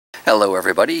Hello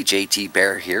everybody, JT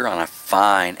Bear here on a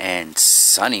fine and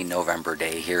sunny November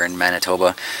day here in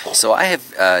Manitoba. So I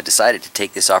have decided to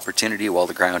take this opportunity while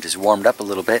the ground is warmed up a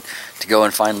little bit to go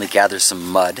and finally gather some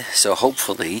mud. So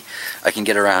hopefully I can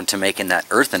get around to making that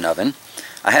earthen oven.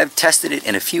 I have tested it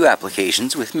in a few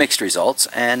applications with mixed results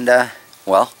and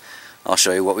well, I'll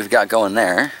show you what we've got going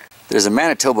there. There's a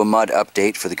Manitoba mud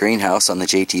update for the greenhouse on the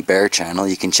JT Bear channel.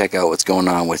 You can check out what's going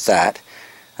on with that.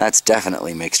 That's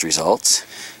definitely mixed results.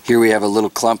 Here we have a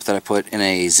little clump that I put in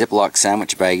a Ziploc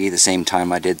sandwich baggie the same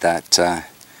time I did that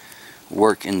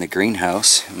work in the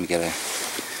greenhouse. Let me get a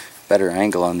better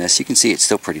angle on this. You can see it's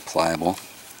still pretty pliable.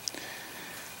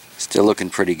 Still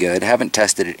looking pretty good. I haven't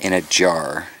tested it in a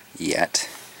jar yet,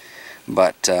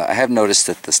 but I have noticed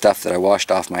that the stuff that I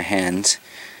washed off my hands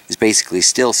is basically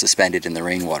still suspended in the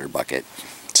rainwater bucket.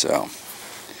 So,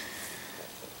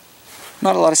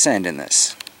 not a lot of sand in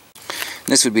this.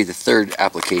 This would be the third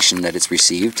application that it's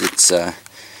received. It's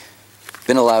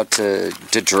been allowed to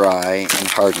dry and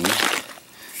harden.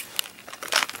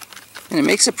 And it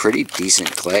makes a pretty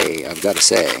decent clay, I've got to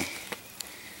say.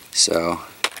 So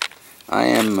I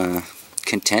am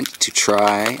content to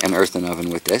try an earthen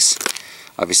oven with this.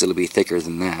 Obviously it'll be thicker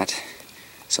than that,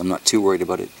 so I'm not too worried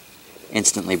about it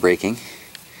instantly breaking.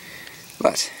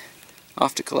 But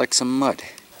off to collect some mud.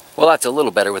 Well, that's a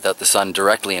little better without the sun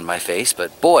directly in my face,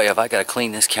 but boy, have I got to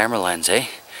clean this camera lens, eh?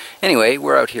 Anyway,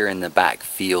 we're out here in the back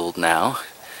field now,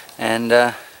 and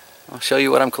I'll show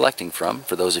you what I'm collecting from,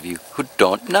 for those of you who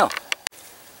don't know.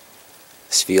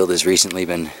 This field has recently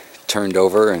been turned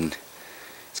over, and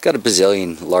it's got a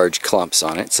bazillion large clumps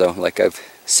on it, so like I've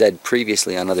said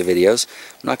previously on other videos,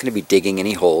 I'm not going to be digging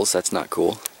any holes, that's not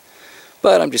cool.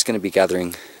 But I'm just going to be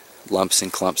gathering lumps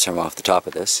and clumps from off the top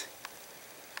of this.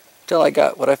 Till I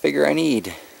got what I figure I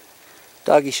need.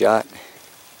 Doggy shot.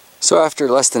 So after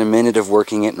less than a minute of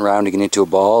working it and rounding it into a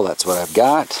ball, that's what I've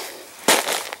got.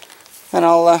 And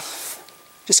I'll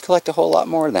just collect a whole lot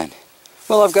more then.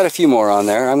 Well, I've got a few more on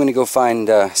there. I'm going to go find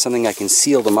something I can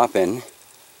seal them up in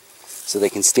so they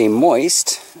can stay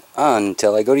moist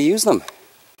until I go to use them.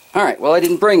 Alright, well I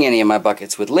didn't bring any of my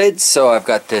buckets with lids, so I've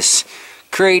got this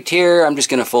crate here. I'm just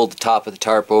going to fold the top of the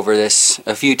tarp over this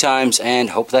a few times and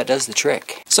hope that does the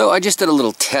trick. So I just did a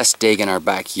little test dig in our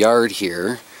backyard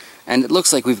here, and it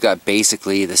looks like we've got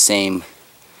basically the same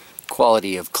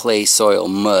quality of clay soil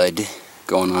mud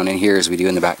going on in here as we do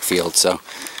in the backfield. So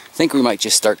I think we might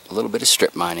just start a little bit of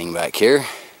strip mining back here.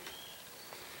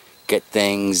 Get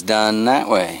things done that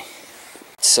way.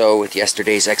 So with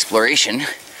yesterday's exploration,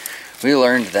 we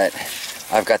learned that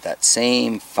I've got that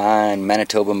same fine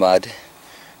Manitoba mud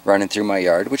running through my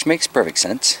yard, which makes perfect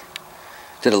sense.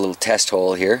 Did a little test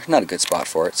hole here, not a good spot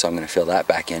for it, so I'm going to fill that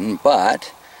back in,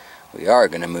 but we are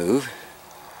going to move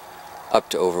up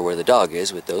to over where the dog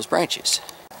is with those branches.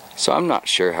 So I'm not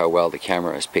sure how well the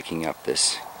camera is picking up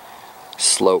this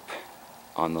slope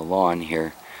on the lawn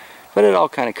here, but it all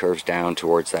kind of curves down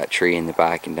towards that tree in the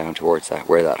back and down towards that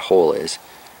where that hole is.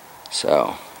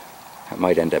 So that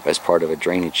might end up as part of a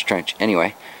drainage trench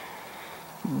anyway.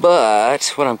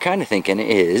 But what I'm kind of thinking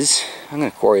is I'm going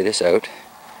to quarry this out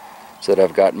so that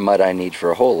I've got mud I need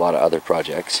for a whole lot of other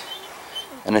projects.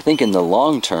 And I think in the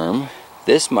long term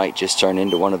this might just turn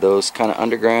into one of those kind of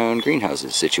underground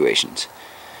greenhouses situations,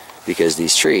 because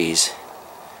these trees,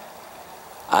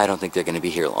 I don't think they're going to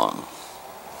be here long.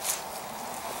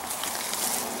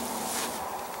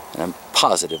 And I'm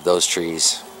positive those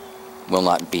trees will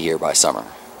not be here by summer.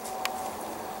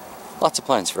 Lots of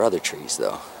plans for other trees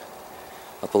though.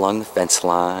 Up along the fence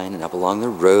line and up along the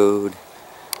road.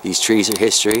 These trees are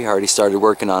history. I already started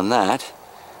working on that.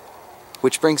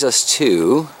 Which brings us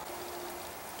to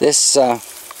this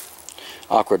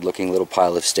awkward looking little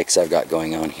pile of sticks I've got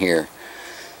going on here.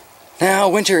 Now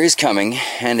winter is coming,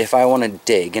 and if I want to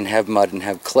dig and have mud and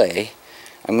have clay,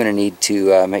 I'm going to need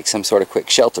to make some sort of quick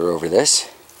shelter over this.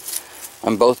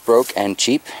 I'm both broke and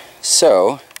cheap,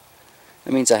 so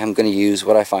that means I'm going to use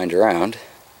what I find around.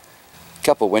 A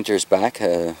couple winters back,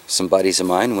 some buddies of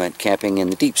mine went camping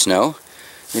in the deep snow.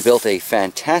 They built a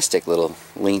fantastic little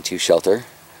lean-to shelter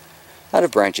out of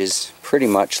branches pretty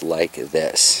much like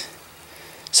this.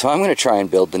 So I'm going to try and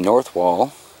build the north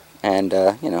wall and,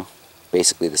 you know,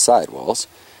 basically the side walls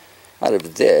out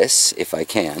of this if I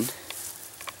can.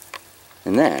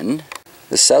 And then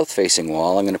the south-facing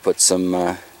wall, I'm going to put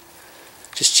some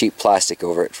just cheap plastic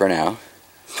over it for now.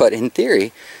 But in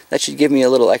theory, that should give me a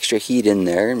little extra heat in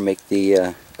there and make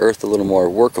the earth a little more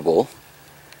workable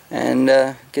and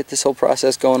get this whole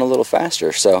process going a little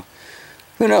faster. So,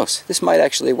 who knows? This might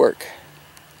actually work.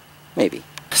 Maybe.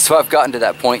 So I've gotten to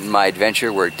that point in my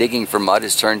adventure where digging for mud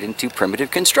has turned into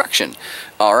primitive construction.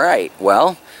 Alright,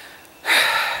 well,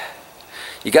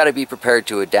 you got to be prepared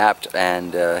to adapt,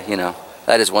 and you know,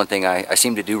 that is one thing I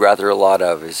seem to do rather a lot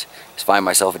of, is find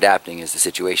myself adapting as the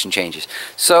situation changes.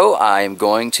 So I'm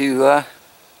going to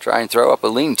try and throw up a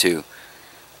lean-to.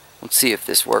 Let's see if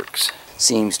this works.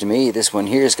 Seems to me this one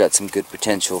here's got some good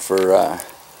potential for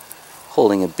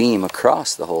holding a beam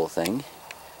across the whole thing.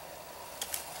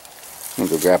 I'm going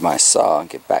to go grab my saw and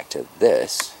get back to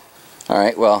this.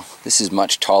 Alright, well, this is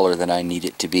much taller than I need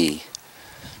it to be.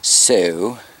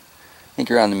 So, I think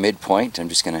around the midpoint, I'm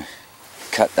just going to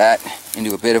cut that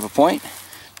into a bit of a point,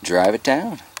 drive it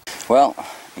down. Well,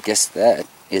 I guess that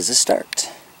is a start.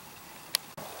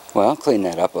 Well, clean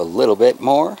that up a little bit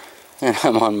more, and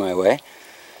I'm on my way.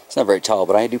 It's not very tall,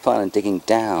 but I do plan on digging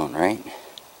down, right?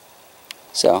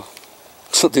 So,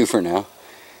 this'll do for now,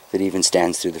 if it even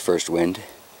stands through the first wind.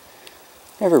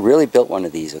 Never really built one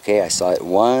of these, okay? I saw it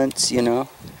once, you know,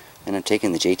 and I'm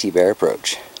taking the JT Bear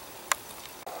approach.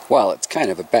 While it's kind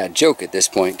of a bad joke at this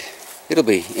point, it'll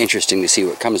be interesting to see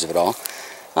what comes of it all.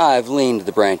 I've leaned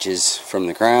the branches from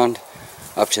the ground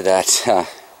up to that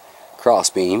cross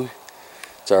beam.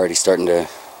 It's already starting to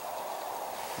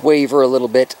waver a little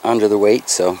bit under the weight,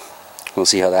 so we'll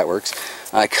see how that works.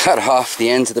 I cut off the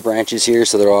ends of the branches here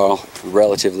so they're all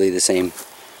relatively the same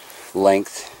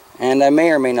length, and I may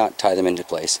or may not tie them into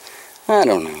place. I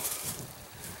don't know.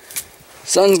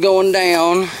 Sun's going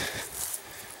down,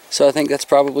 so I think that's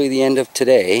probably the end of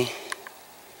today.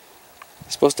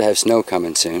 Supposed to have snow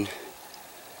coming soon.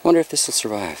 Wonder if this will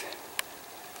survive.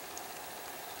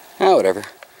 Ah, whatever.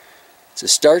 It's a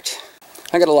start.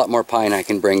 I got a lot more pine I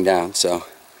can bring down, so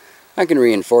I can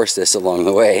reinforce this along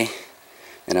the way.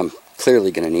 And I'm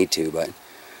clearly going to need to, but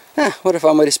what a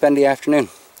fun way to spend the afternoon.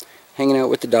 Hanging out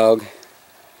with the dog,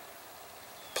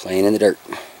 playing in the dirt.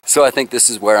 So I think this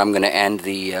is where I'm going to end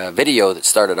the video that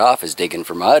started off as digging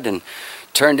for mud and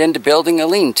turned into building a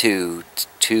lean-to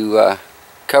to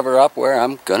cover up where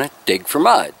I'm going to dig for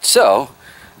mud. So,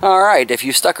 alright, if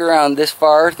you stuck around this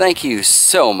far, thank you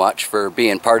so much for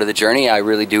being part of the journey. I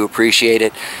really do appreciate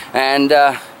it. And,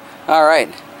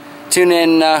 alright, tune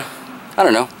in, I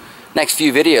don't know, next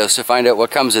few videos to find out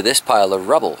what comes of this pile of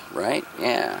rubble, right?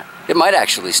 Yeah, it might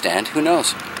actually stand, who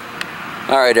knows?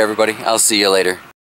 Alright everybody, I'll see you later.